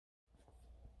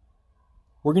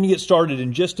We're going to get started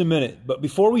in just a minute, but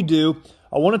before we do,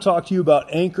 I want to talk to you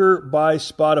about Anchor by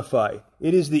Spotify.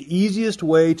 It is the easiest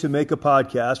way to make a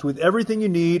podcast with everything you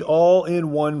need all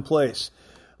in one place.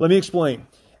 Let me explain.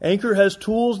 Anchor has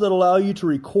tools that allow you to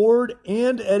record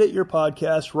and edit your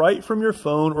podcast right from your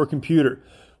phone or computer.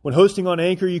 When hosting on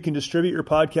Anchor, you can distribute your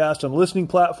podcast on listening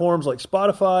platforms like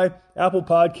Spotify, Apple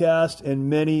Podcasts, and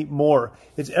many more.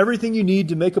 It's everything you need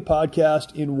to make a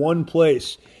podcast in one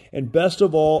place. And best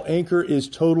of all, Anchor is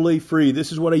totally free.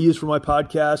 This is what I use for my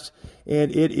podcast, and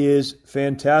it is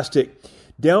fantastic.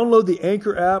 Download the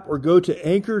Anchor app or go to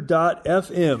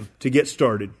anchor.fm to get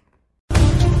started.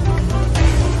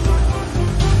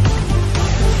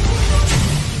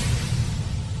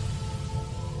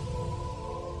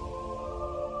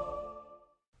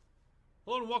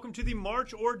 Hello and welcome to the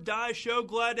March or Die Show.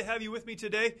 Glad to have you with me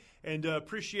today and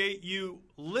appreciate you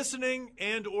listening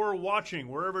and or watching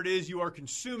wherever it is you are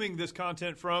consuming this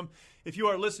content from. If you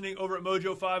are listening over at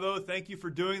Mojo50, thank you for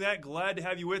doing that. Glad to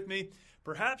have you with me.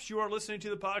 Perhaps you are listening to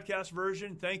the podcast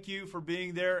version. Thank you for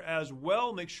being there as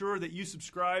well. Make sure that you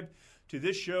subscribe to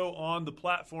this show on the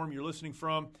platform you're listening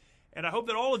from. And I hope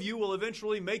that all of you will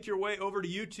eventually make your way over to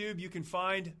YouTube. You can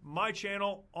find my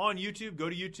channel on YouTube. Go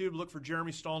to YouTube, look for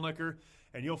Jeremy Stalnecker,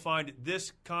 and you'll find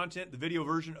this content, the video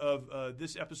version of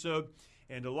this episode,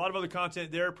 and a lot of other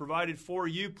content there provided for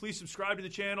you. Please subscribe to the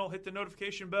channel, hit the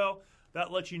notification bell.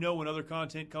 That lets you know when other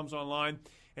content comes online,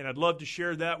 and I'd love to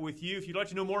share that with you. If you'd like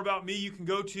to know more about me, you can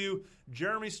go to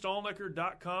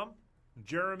jeremystalnecker.com,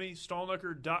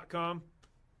 jeremystalnecker.com,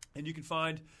 and you can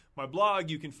find my blog.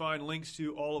 You can find links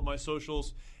to all of my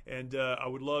socials, and I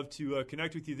would love to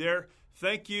connect with you there.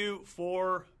 Thank you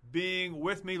for being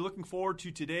with me. Looking forward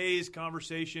to today's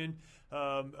conversation.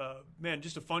 Man,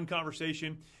 just a fun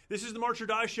conversation. This is the March or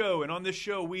Die Show, and on this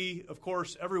show, we, of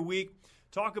course, every week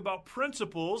talk about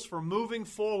principles for moving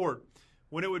forward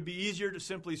when it would be easier to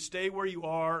simply stay where you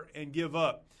are and give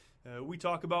up. We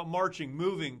talk about marching,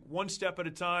 moving one step at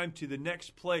a time to the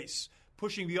next place,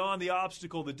 pushing beyond the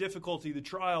obstacle, the difficulty, the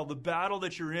trial, the battle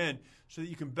that you're in so that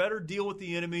you can better deal with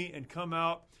the enemy and come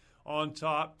out on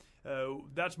top.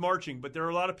 That's marching, but there are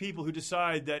a lot of people who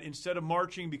decide that instead of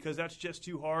marching, because that's just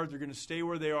too hard, they're going to stay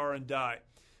where they are and die.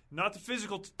 Not the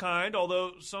physical kind,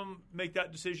 although some make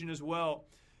that decision as well,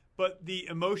 but the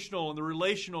emotional and the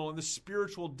relational and the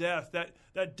spiritual death, that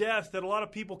death that a lot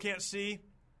of people can't see,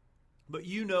 but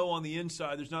you know on the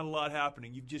inside there's not a lot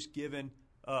happening. You've just given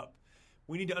up.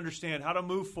 We need to understand how to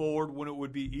move forward when it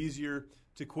would be easier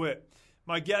to quit.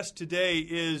 My guest today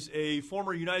is a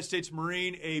former United States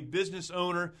Marine, a business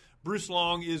owner. Bruce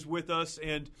Long is with us,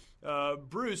 and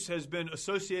Bruce has been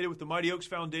associated with the Mighty Oaks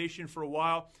Foundation for a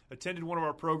while, attended one of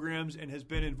our programs, and has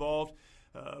been involved,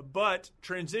 but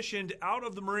transitioned out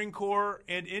of the Marine Corps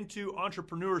and into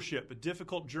entrepreneurship, a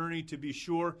difficult journey to be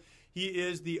sure. He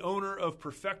is the owner of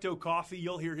Perfecto Coffee.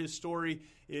 You'll hear his story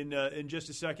in just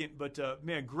a second. But,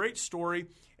 man, great story,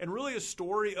 and really a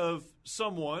story of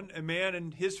someone, a man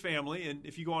and his family. And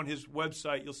if you go on his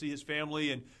website, you'll see his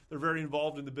family, and they're very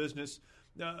involved in the business.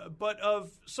 But of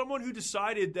someone who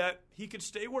decided that he could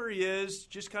stay where he is,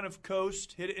 just kind of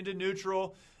coast, hit it into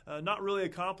neutral, not really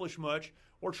accomplish much,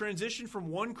 or transition from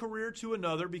one career to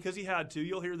another because he had to.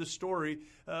 You'll hear the story.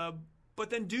 But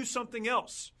then do something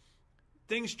else.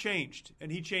 Things changed,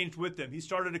 and he changed with them. He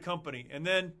started a company, and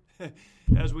then,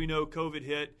 as we know, COVID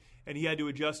hit, and he had to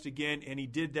adjust again, and he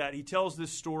did that. He tells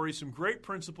this story, some great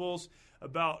principles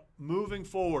about moving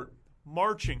forward,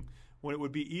 marching, when it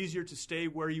would be easier to stay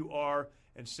where you are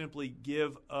and simply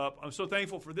give up. I'm so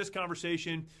thankful for this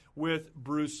conversation with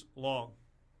Bruce Long.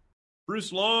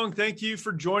 Bruce Long, thank you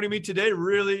for joining me today.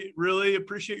 Really, really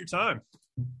appreciate your time.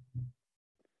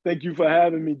 Thank you for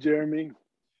having me, Jeremy.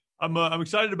 I'm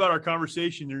excited about our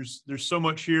conversation. There's so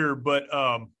much here, but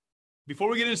before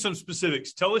we get into some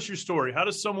specifics, tell us your story. How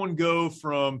does someone go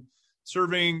from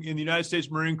serving in the United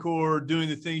States Marine Corps, doing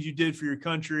the things you did for your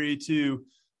country, to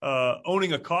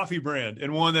owning a coffee brand,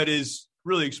 and one that is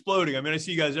really exploding? I mean, I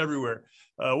see you guys everywhere.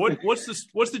 What's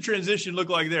the transition look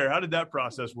like there? How did that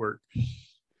process work?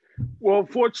 Well,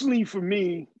 fortunately for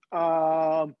me,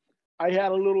 I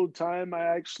had a little time. I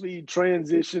actually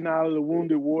transitioned out of the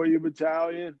Wounded Warrior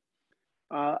Battalion.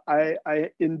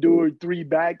 I endured 3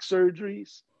 back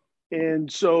surgeries.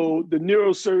 And so the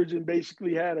neurosurgeon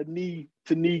basically had a knee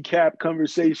to kneecap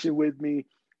conversation with me.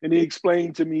 And he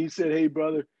explained to me, he said, hey,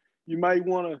 brother, you might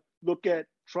want to look at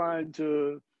trying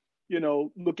to,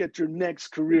 look at your next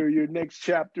career, your next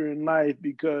chapter in life,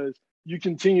 because you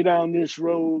continue down this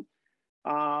road,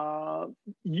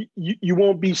 you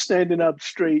won't be standing up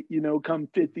straight, come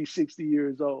 50, 60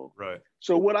 years old. Right.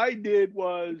 So what I did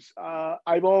was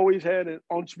I've always had an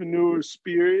entrepreneur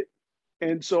spirit.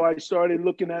 And so I started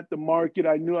looking at the market.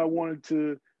 I knew I wanted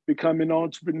to become an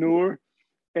entrepreneur,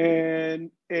 and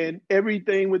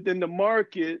everything within the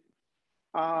market,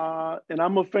 and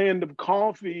I'm a fan of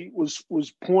coffee, was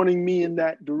pointing me in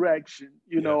that direction.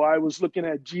 I was looking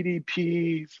at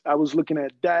GDPs, I was looking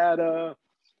at data.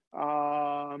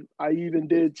 I even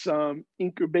did some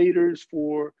incubators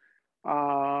for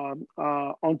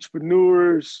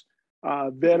entrepreneurs,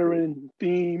 veteran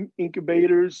theme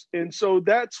incubators. And so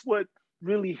that's what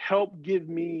really helped give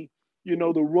me,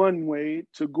 the runway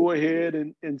to go ahead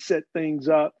and set things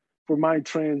up for my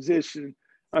transition.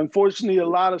 Unfortunately, a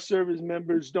lot of service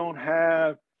members don't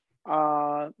have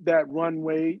that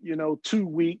runway, 2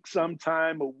 weeks,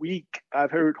 sometime a week.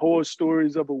 I've heard horror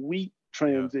stories of a week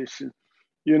transition,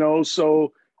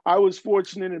 so I was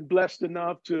fortunate and blessed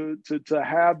enough to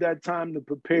have that time to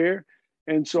prepare.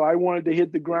 And so I wanted to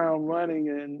hit the ground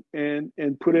running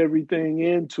and put everything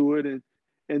into it.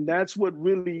 And that's what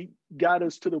really got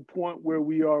us to the point where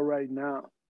we are right now.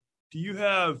 Do you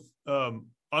have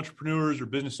entrepreneurs or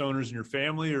business owners in your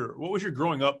family, or what was your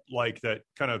growing up like that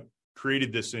kind of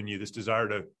created this in you, this desire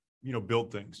to,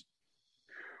 build things?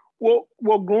 Well,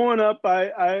 growing up,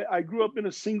 I grew up in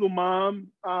a single mom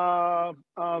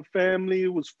family.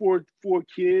 It was four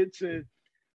kids, and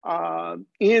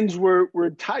ends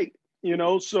were tight,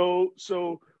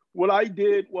 So what I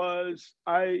did was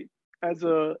as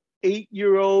a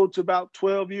 8-year-old to about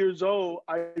 12 years old,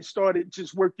 I started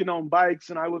just working on bikes,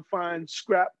 and I would find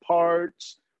scrap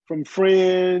parts from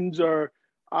friends or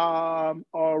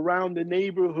around the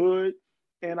neighborhood,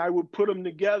 and I would put them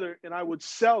together and I would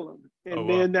sell them. And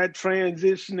then that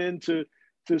transitioned into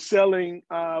selling.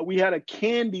 We had a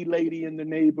candy lady in the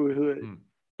neighborhood.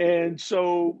 And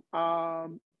so I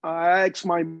asked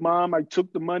my mom, I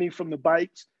took the money from the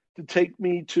bikes to take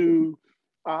me to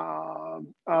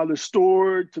the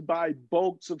store to buy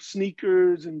bulks of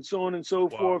sneakers and so on and so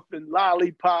forth, and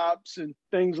lollipops and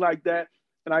things like that.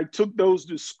 And I took those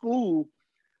to school,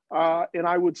 and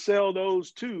I would sell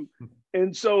those too.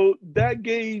 And so that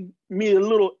gave me a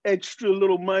little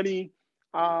money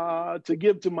to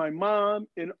give to my mom,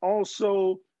 and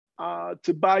also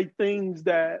to buy things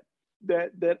that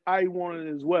I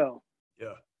wanted as well.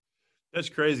 Yeah, that's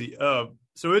crazy.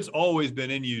 So it's always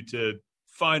been in you to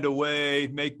find a way,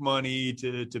 make money,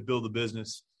 to build a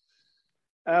business.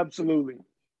 Absolutely.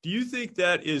 Do you think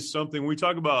that is something, when we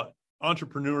talk about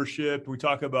entrepreneurship, we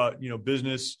talk about,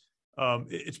 business,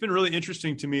 it's been really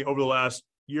interesting to me over the last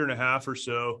year and a half or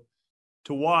so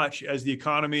to watch as the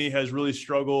economy has really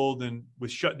struggled, and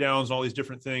with shutdowns and all these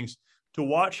different things, to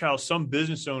watch how some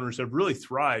business owners have really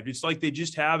thrived. It's like they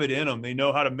just have it in them. They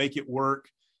know how to make it work.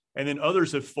 And then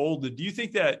others have folded. Do you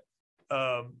think that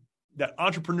that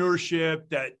entrepreneurship,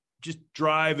 that just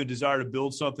drive and desire to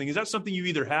build something, is that something you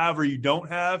either have or you don't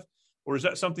have? Or is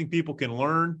that something people can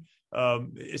learn?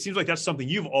 It seems like that's something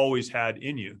you've always had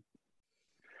in you.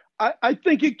 I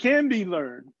think it can be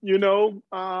learned.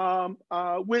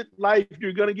 With life,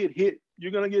 you're going to get hit.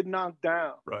 You're going to get knocked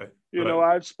down. Right.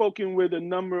 I've spoken with a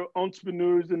number of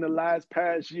entrepreneurs in the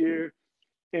past year,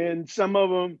 and some of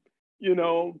them,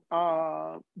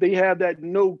 they have that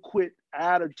no quit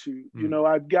attitude.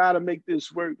 I've got to make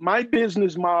this work. My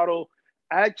business model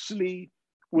actually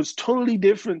was totally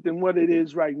different than what it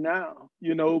is right now,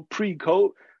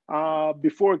 pre-COVID,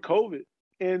 before COVID.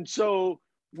 And so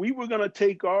we were going to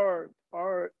take our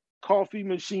coffee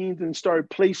machines and start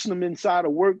placing them inside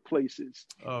of workplaces,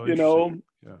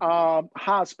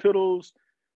 hospitals,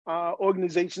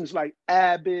 organizations like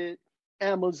Abbott,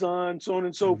 Amazon, so on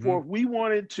and so forth. We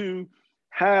wanted to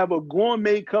have a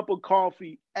gourmet cup of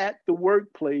coffee at the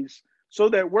workplace so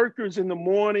that workers in the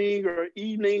morning or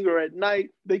evening or at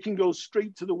night, they can go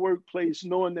straight to the workplace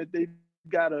knowing that they've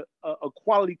got a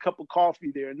quality cup of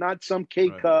coffee there, not some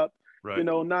K-cup,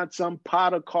 not some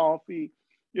pot of coffee.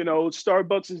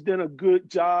 Starbucks has done a good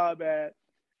job at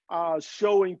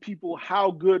showing people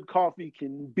how good coffee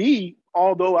can be,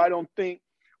 although I don't think,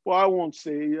 I won't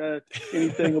say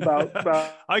anything about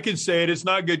I can say it. It's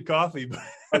not good coffee.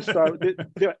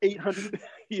 They're 800.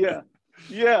 Yeah.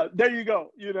 There you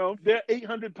go. They're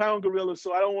 800-pound gorillas.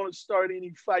 So I don't want to start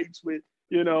any fights with,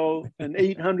 an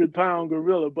 800-pound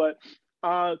gorilla. But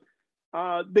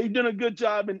they've done a good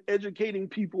job in educating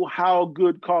people how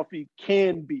good coffee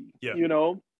can be.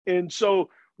 And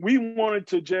so we wanted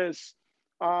to just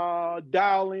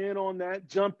dial in on that,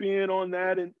 jump in on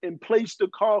that, and place the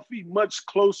coffee much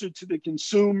closer to the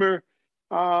consumer,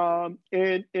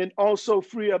 and also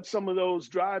free up some of those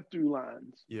drive-through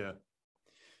lines. Yeah.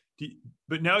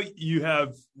 But now you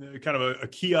have kind of a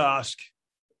kiosk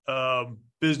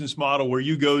business model where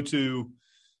you go to,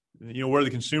 where the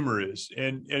consumer is.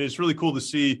 And it's really cool to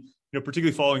see,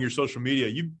 particularly following your social media,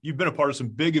 you've been a part of some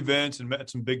big events and met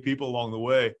some big people along the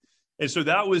way. And so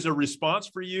that was a response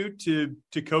for you to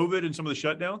COVID and some of the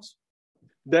shutdowns?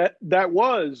 That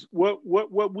was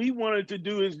what we wanted to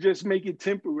do, is just make it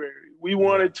temporary. We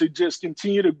wanted to just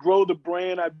continue to grow the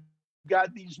brand. I've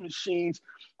got these machines.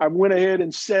 I went ahead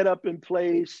and set up in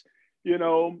place,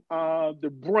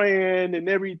 the brand and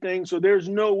everything. So there's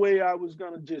no way I was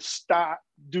going to just stop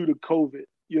due to COVID,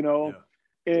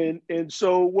 And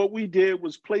so what we did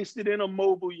was placed it in a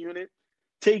mobile unit,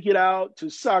 take it out to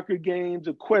soccer games,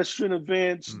 equestrian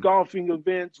events, golfing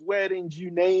events, weddings,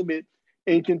 you name it,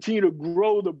 and continue to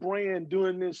grow the brand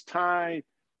during this time,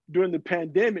 during the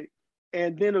pandemic,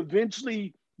 and then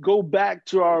eventually go back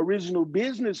to our original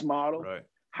business model. Right.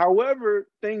 However,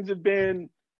 things have been,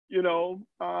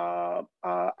 I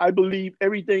believe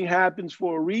everything happens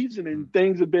for a reason, and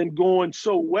things have been going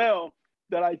so well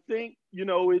that I think,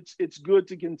 it's good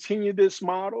to continue this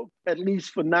model, at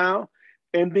least for now,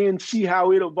 and then see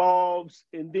how it evolves,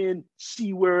 and then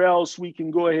see where else we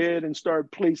can go ahead and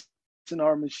start placing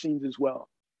our machines as well.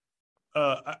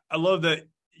 I love that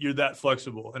you're that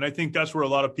flexible. And I think that's where a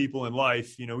lot of people in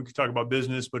life, we could talk about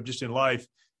business, but just in life,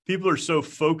 people are so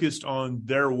focused on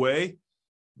their way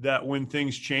that when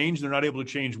things change, they're not able to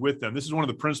change with them. This is one of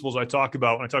the principles I talk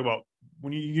about when I talk about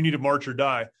when you need to march or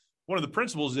die. One of the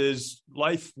principles is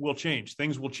life will change.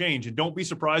 Things will change. And don't be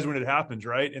surprised when it happens,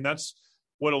 right? And that's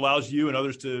what allows you and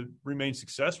others to remain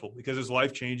successful, because as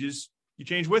life changes, you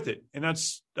change with it. And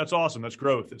that's awesome. That's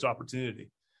growth. It's opportunity.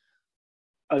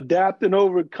 Adapt and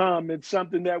overcome. It's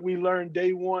something that we learned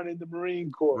day one in the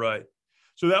Marine Corps. Right.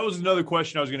 So that was another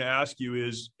question I was going to ask you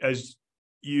is, as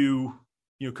you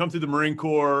come through the Marine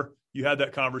Corps, you had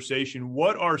that conversation.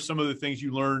 What are some of the things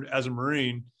you learned as a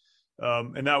Marine?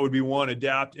 And that would be one,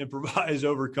 adapt, improvise,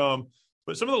 overcome.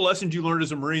 But some of the lessons you learned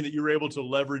as a Marine that you were able to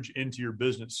leverage into your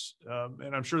business.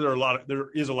 And I'm sure there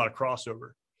is a lot of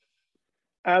crossover.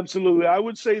 Absolutely. I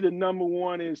would say the number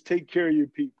one is take care of your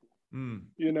people. And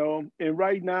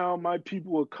right now my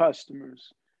people are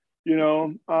customers.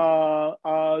 Take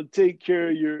care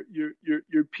of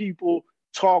your people,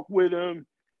 talk with them,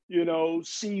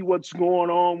 see what's going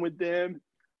on with them,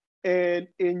 and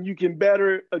you can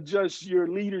better adjust your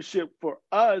leadership. For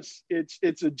us,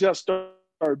 it's adjust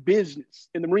our business.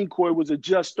 In the Marine Corps, it was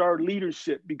adjust our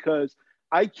leadership, because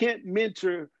I can't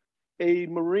mentor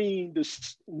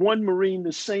one Marine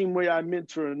the same way I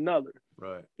mentor another.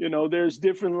 Right. There's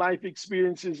different life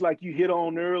experiences, like you hit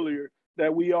on earlier,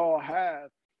 that we all have.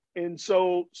 And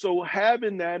so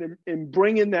having that and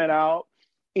bringing that out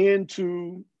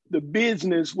into the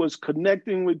business was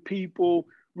connecting with people,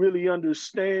 really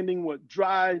understanding what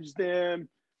drives them,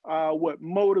 what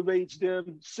motivates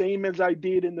them, same as I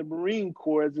did in the Marine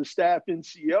Corps as a staff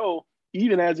NCO,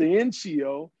 even as an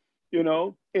NCO,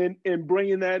 and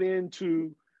bringing that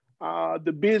into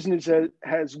the business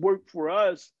has worked for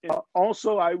us. And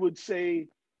also, I would say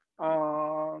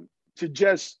to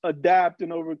just adapt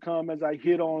and overcome, as I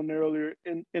hit on earlier,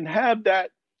 and have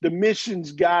that the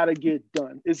mission's got to get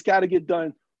done. It's got to get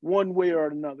done one way or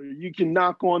another. You can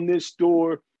knock on this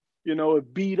door,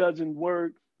 if B doesn't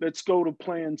work, let's go to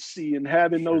plan C, and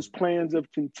having those plans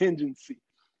of contingency.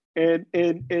 And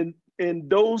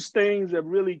those things have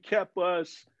really kept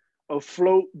us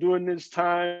afloat during this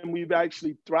time. We've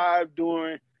actually thrived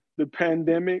during the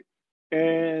pandemic.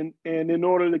 And in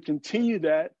order to continue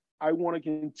that, I want to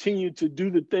continue to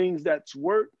do the things that's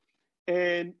worked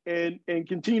and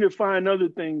continue to find other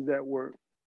things that work.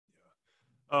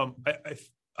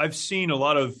 I've seen a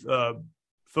lot of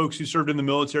folks who served in the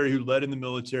military, who led in the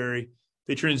military.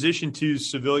 They transition to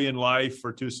civilian life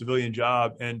or to a civilian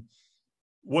job. And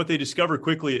what they discover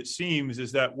quickly, it seems,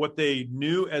 is that what they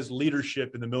knew as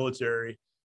leadership in the military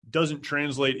doesn't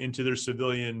translate into their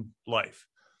civilian life.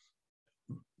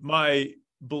 My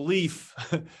belief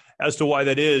as to why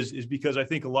that is because I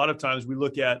think a lot of times we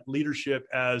look at leadership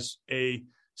as a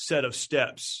set of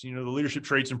steps. The leadership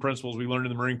traits and principles we learned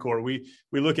in the Marine Corps. We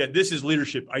look at, this is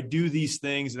leadership. I do these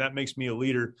things and that makes me a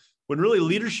leader. When really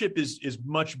leadership is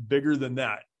much bigger than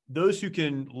that. Those who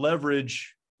can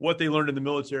leverage what they learned in the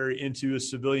military into a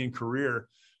civilian career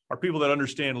are people that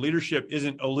understand leadership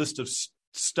isn't a list of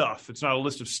stuff. It's not a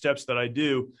list of steps that I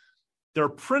do. There are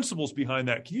principles behind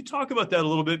that. Can you talk about that a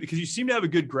little bit? Because you seem to have a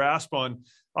good grasp on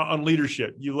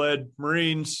leadership. You led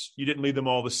Marines. You didn't lead them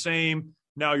all the same.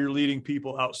 Now you're leading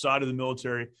people outside of the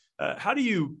military. How do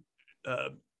you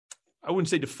I wouldn't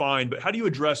say define, but how do you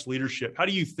address leadership? How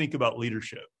do you think about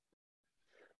leadership?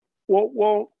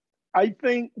 Well, I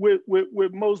think with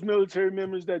most military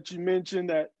members that you mentioned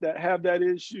that have that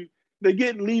issue, they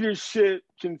get leadership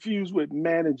confused with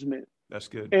management. That's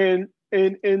good. And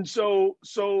so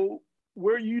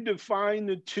where you define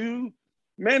the two,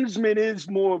 management is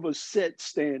more of a set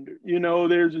standard.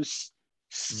 There's a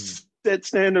set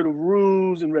standard of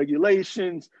rules and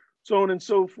regulations, so on and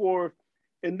so forth.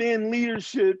 And then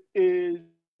leadership is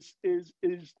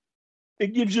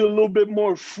it gives you a little bit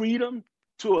more freedom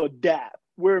to adapt,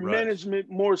 where management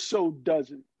more so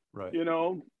doesn't. Right.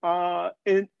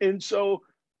 And so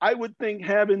I would think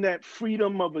having that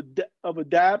freedom of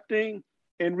adapting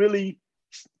and really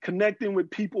connecting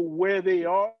with people where they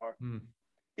are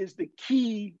is the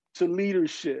key to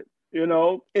leadership.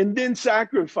 And then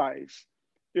sacrifice.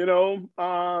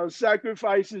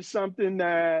 Sacrifice is something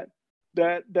that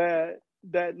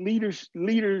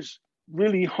leaders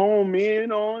really home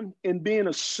in on, and being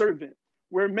a servant,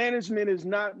 where management is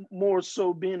not more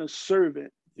so being a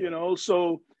servant,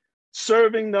 so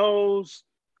serving those,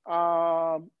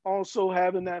 also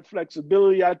having that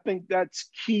flexibility. I think that's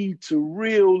key to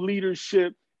real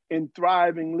leadership and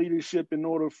thriving leadership in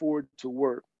order for it to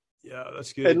work. Yeah,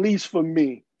 that's good. At least for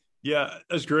me. Yeah,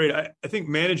 that's great. I think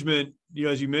management,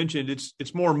 as you mentioned,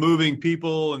 it's more moving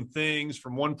people and things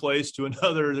from one place to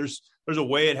another. There's a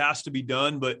way it has to be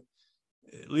done, but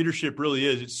leadership really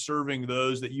is. It's serving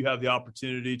those that you have the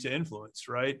opportunity to influence,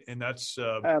 right? And that's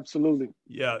absolutely.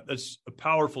 Yeah, that's a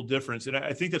powerful difference. And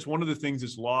I think that's one of the things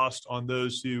that's lost on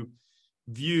those who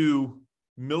view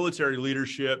military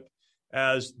leadership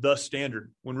as the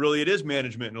standard, when really it is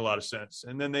management in a lot of sense.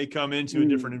 And then they come into a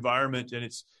different environment, and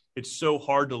it's so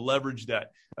hard to leverage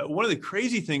that. One of the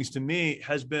crazy things to me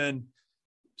has been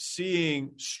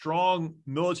seeing strong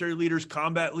military leaders,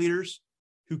 combat leaders,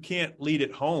 who can't lead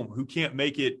at home, who can't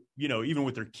make it, even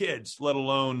with their kids, let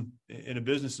alone in a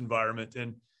business environment.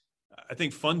 And I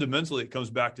think fundamentally it comes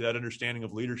back to that understanding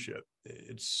of leadership.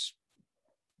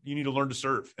 You need to learn to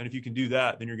serve. And if you can do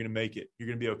that, then you're going to make it. You're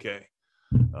going to be okay.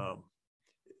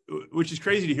 Which is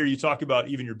crazy to hear you talk about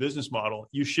even your business model.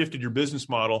 You shifted your business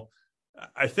model,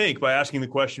 I think, by asking the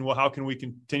question, well, how can we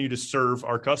continue to serve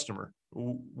our customer?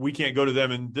 We can't go to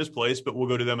them in this place, but we'll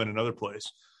go to them in another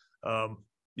place.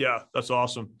 Yeah, that's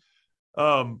awesome.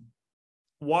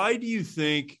 Why do you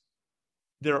think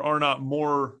there are not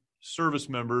more service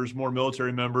members, more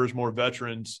military members, more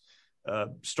veterans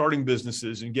starting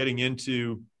businesses and getting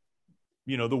into,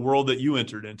 the world that you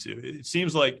entered into? It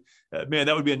seems like, man,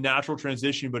 that would be a natural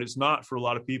transition, but it's not for a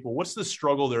lot of people. What's the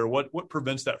struggle there? What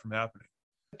prevents that from happening?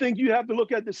 I think you have to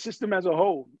look at the system as a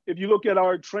whole. If you look at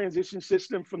our transition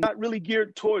system, from not really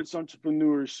geared towards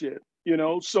entrepreneurship,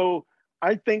 so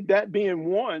I think that being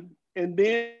one. And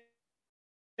then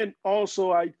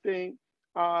also, I think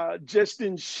just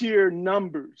in sheer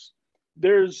numbers,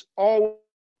 there's always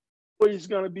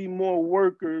going to be more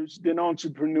workers than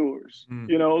entrepreneurs,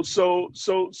 so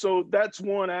that's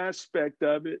one aspect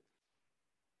of it.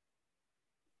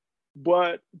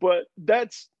 But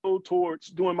that's towards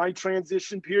doing my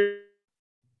transition period.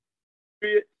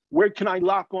 Where can I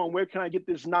lock on? Where can I get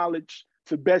this knowledge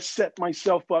to best set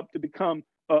myself up to become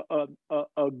a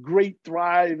great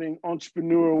thriving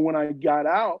entrepreneur when I got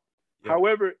out? Yeah.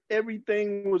 However,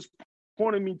 everything was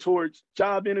pointing me towards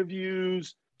job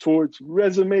interviews, towards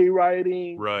resume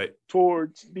writing, right,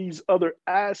 towards these other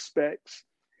aspects.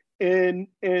 And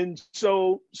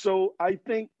so I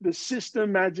think the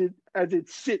system as it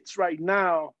sits right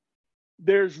now,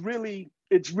 it's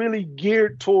really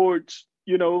geared towards,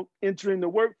 entering the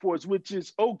workforce, which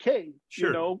is okay.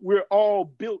 Sure. We're all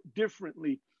built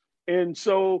differently. And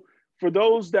so for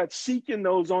those that seeking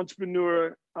those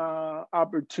entrepreneur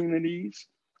opportunities,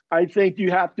 I think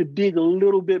you have to dig a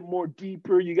little bit more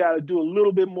deeper. You got to do a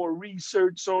little bit more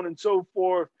research, so on and so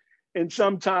forth. And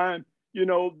sometimes,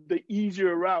 the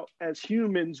easier route, as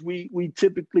humans, we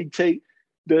typically take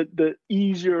the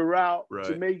easier route, right,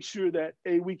 to make sure that,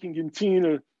 we can continue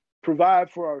to provide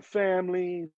for our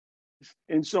families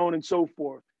and so on and so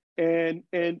forth. And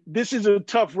this is a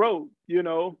tough road,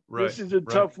 right. This is a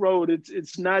tough road.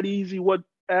 It's not easy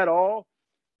at all.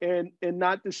 And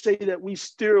not to say that we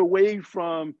steer away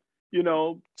from,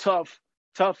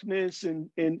 toughness and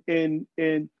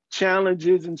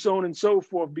challenges and so on and so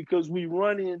forth, because we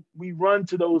run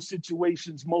to those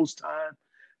situations most time.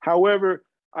 However,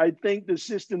 I think the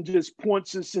system just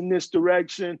points us in this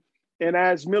direction. And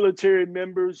as military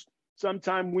members,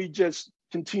 sometimes we just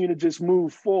continue to just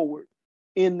move forward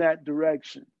in that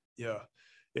direction. Yeah.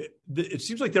 It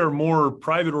seems like there are more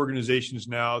private organizations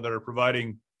now that are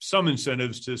providing some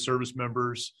incentives to service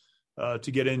members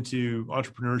to get into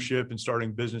entrepreneurship and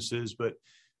starting businesses. But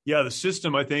yeah, the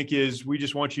system, I think, is we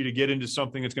just want you to get into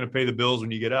something that's going to pay the bills when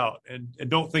you get out, and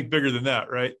don't think bigger than that,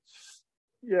 right?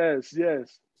 Yes.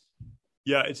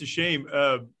 Yeah, it's a shame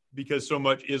because so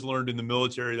much is learned in the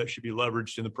military that should be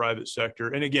leveraged in the private sector.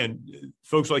 And again,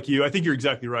 folks like you, I think you're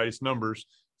exactly right. It's numbers.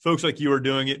 Folks like you are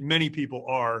doing it. Many people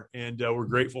are, and we're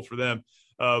grateful for them.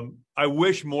 I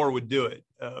wish more would do it,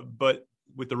 but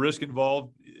with the risk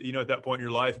involved, at that point in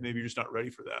your life, maybe you're just not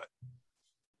ready for that.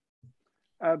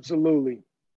 Absolutely.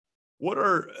 What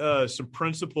are some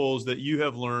principles that you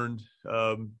have learned,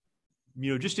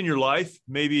 just in your life,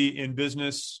 maybe in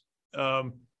business,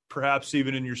 perhaps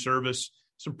even in your service,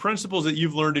 some principles that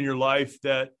you've learned in your life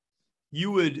that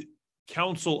you would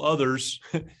counsel others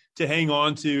to hang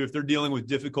on to if they're dealing with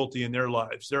difficulty in their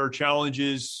lives? There are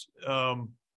challenges, in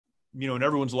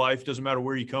everyone's life, doesn't matter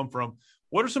where you come from.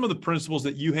 What are some of the principles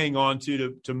that you hang on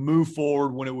to move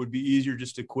forward when it would be easier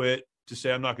just to quit, to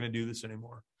say, I'm not going to do this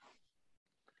anymore?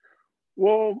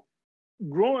 Well,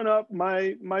 growing up,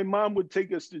 my mom would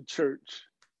take us to church,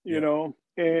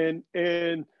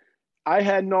 and I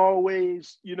hadn't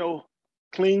always,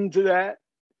 cling to that,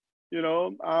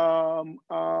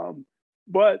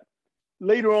 but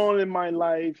later on in my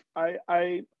life,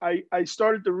 I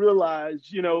started to realize,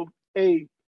 hey,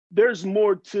 there's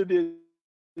more to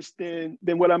this than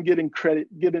what I'm giving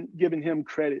him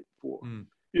credit for,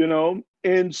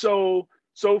 and so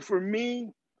for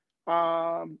me,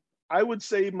 I would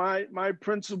say one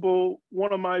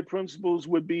of my principles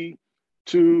would be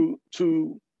to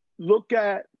look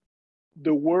at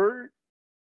the Word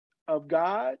of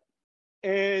God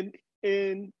and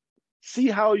see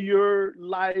how your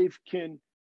life can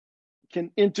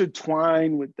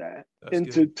intertwine with that. That's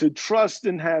and to trust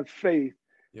and have faith.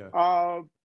 Yeah.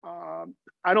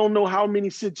 I don't know how many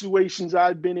situations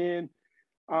I've been in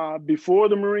before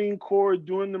the Marine Corps,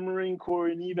 during the Marine Corps,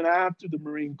 and even after the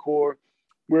Marine Corps,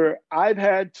 where I've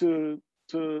had to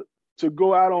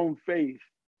go out on faith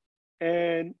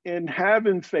and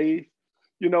having faith,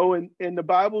 and the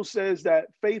Bible says that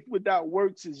faith without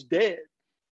works is dead.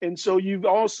 And so you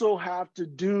also have to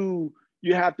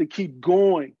keep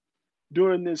going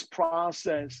during this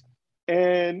process.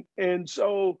 And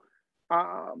so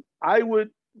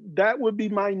that would be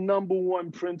my number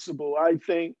one principle. I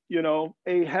think,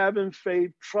 having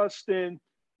faith, trusting,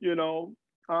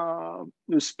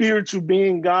 the spiritual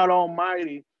being, God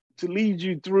Almighty, to lead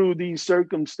you through these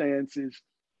circumstances,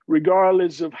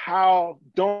 regardless of how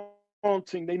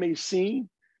daunting they may seem.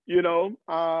 He's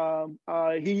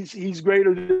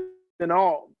greater than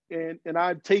all. And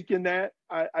I've taken that.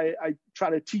 I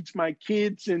try to teach my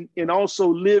kids and also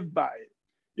live by it,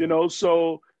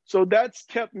 so that's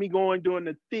kept me going during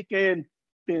the thick and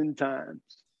thin times.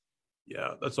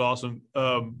 Yeah, that's awesome.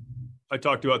 I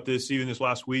talked about this even this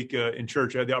last week in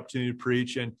church. I had the opportunity to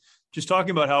preach and just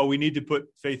talking about how we need to put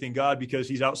faith in God because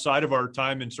he's outside of our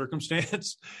time and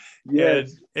circumstance.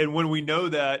 Yes. And when we know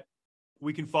that,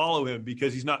 we can follow him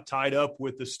because he's not tied up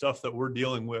with the stuff that we're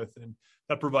dealing with. And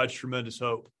that provides tremendous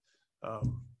hope.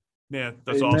 Man,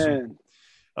 that's Amen.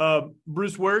 Awesome.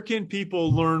 Bruce, where can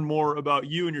people learn more about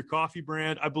you and your coffee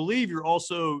brand? I believe you're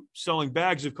also selling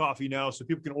bags of coffee now, so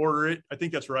people can order it. I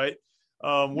think that's right.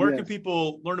 Where can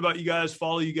people learn about you guys,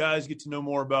 follow you guys, get to know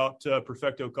more about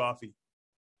Perfecto Coffee?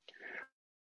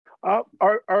 Our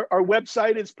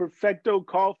website is Perfecto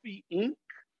Coffee Inc.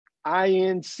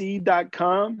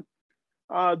 inc.com.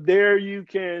 There you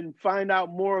can find out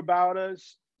more about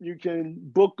us. You can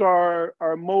book our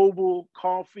mobile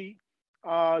coffee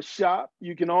shop.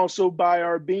 You can also buy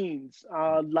our beans,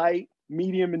 light,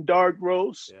 medium, and dark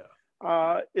roast.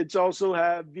 Yeah. It's also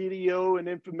have video and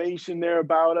information there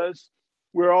about us.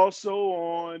 We're also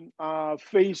on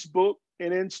Facebook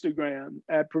and Instagram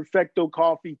at Perfecto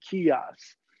Coffee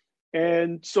Kiosk.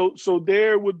 And so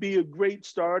there would be a great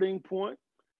starting point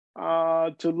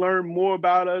to learn more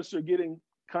about us or get in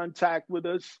contact with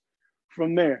us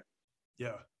from there.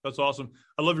 Yeah, that's awesome.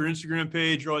 I love your Instagram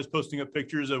page. You're always posting up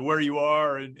pictures of where you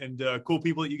are and cool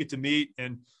people that you get to meet.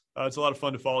 And it's a lot of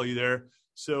fun to follow you there.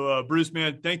 So Bruce,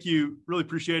 man, thank you. Really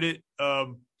appreciate it.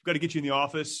 We've got to get you in the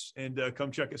office and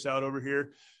come check us out over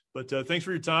here. But thanks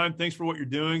for your time. Thanks for what you're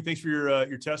doing. Thanks for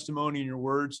your testimony and your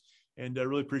words. And I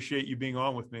really appreciate you being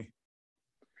on with me.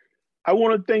 I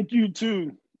want to thank you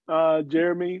too,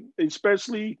 Jeremy,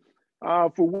 especially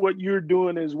for what you're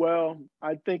doing as well.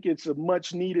 I think it's a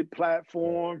much needed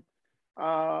platform.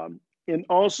 And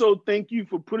also thank you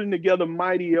for putting together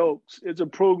Mighty Oaks. It's a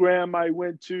program I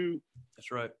went to.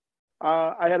 That's right.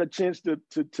 I had a chance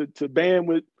to band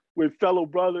with fellow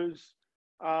brothers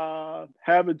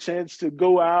have a chance to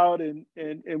go out and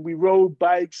we rode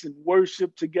bikes and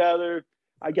worship together.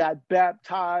 I got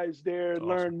baptized there, Awesome.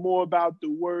 Learned more about the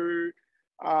word.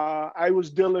 I was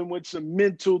dealing with some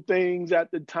mental things at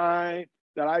the time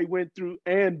that I went through,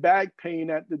 and back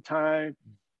pain at the time.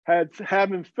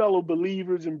 Having fellow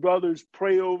believers and brothers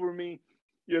pray over me,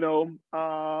 it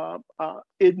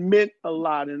meant a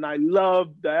lot, and I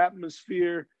loved the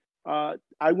atmosphere.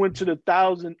 I went to the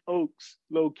Thousand Oaks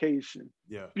location.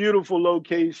 Yeah. Beautiful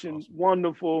location, awesome.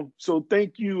 Wonderful. So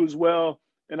thank you as well,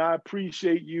 and I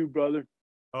appreciate you, brother.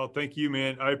 Oh, thank you,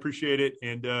 man. I appreciate it.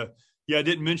 And I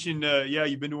didn't mention,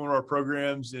 you've been to one of our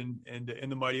programs and in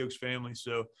the Mighty Oaks family.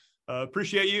 So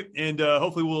appreciate you, and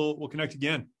hopefully we'll connect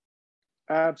again.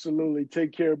 Absolutely.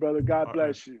 Take care, brother. God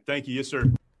bless you. Thank you. Yes, sir.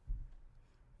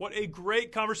 What a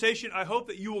great conversation. I hope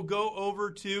that you will go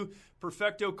over to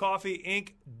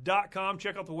PerfectoCoffeeInc.com.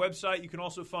 Check out the website. You can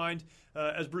also find,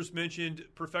 as Bruce mentioned,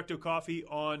 Perfecto Coffee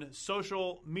on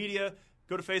social media.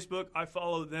 Go to Facebook. I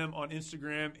follow them on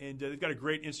Instagram, and they've got a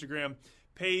great Instagram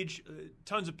page,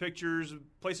 tons of pictures,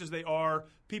 places they are,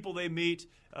 people they meet.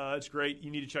 It's great. You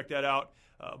need to check that out.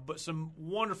 But some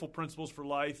wonderful principles for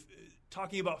life.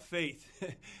 Talking about faith.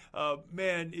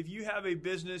 Man, if you have a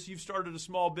business, you've started a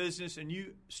small business, and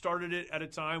you started it at a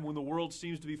time when the world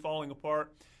seems to be falling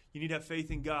apart, you need to have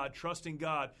faith in God, trust in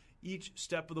God each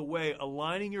step of the way,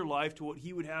 aligning your life to what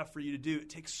He would have for you to do. It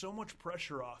takes so much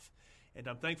pressure off. And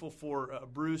I'm thankful for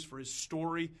Bruce, for his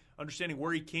story, understanding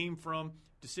where he came from,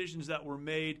 decisions that were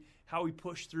made, how he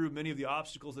pushed through many of the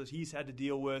obstacles that he's had to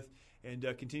deal with, and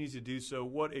continues to do so.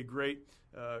 What a great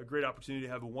opportunity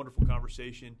to have a wonderful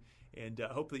conversation. And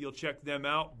I hope that you'll check them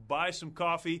out, buy some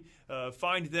coffee,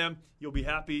 find them. You'll be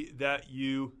happy that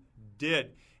you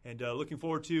did. And looking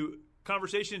forward to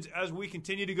conversations as we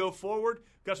continue to go forward.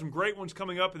 We've got some great ones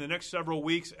coming up in the next several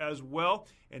weeks as well,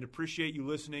 and appreciate you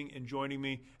listening and joining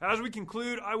me. As we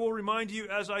conclude, I will remind you,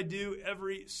 as I do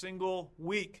every single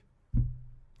week,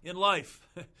 in life,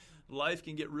 life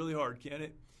can get really hard, can't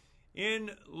it?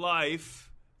 In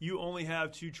life, you only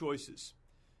have two choices.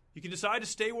 You can decide to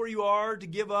stay where you are, to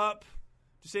give up,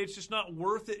 to say it's just not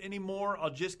worth it anymore,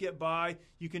 I'll just get by.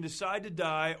 You can decide to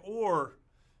die, or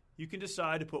you can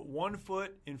decide to put one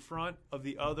foot in front of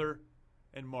the other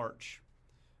and march.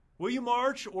 Will you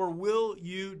march or will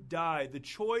you die? The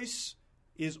choice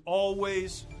is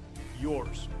always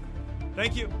yours.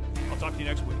 Thank you. I'll talk to you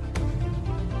next week.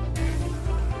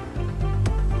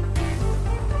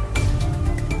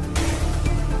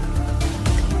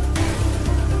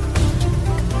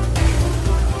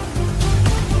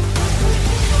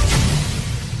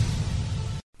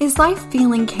 Is life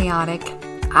feeling chaotic?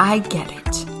 I get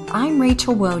it. I'm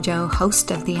Rachel Wojo,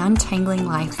 host of the Untangling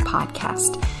Life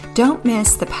podcast. Don't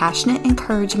miss the passionate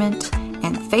encouragement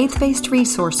and faith-based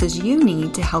resources you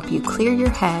need to help you clear your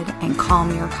head and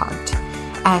calm your heart.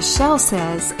 As Shell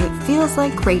says, it feels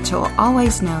like Rachel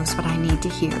always knows what I need to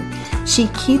hear. She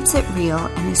keeps it real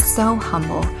and is so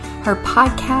humble. Her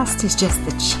podcast is just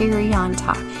the cherry on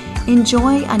top.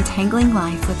 Enjoy Untangling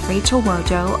Life with Rachel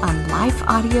Wojo on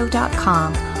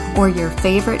lifeaudio.com or your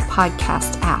favorite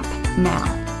podcast app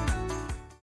now.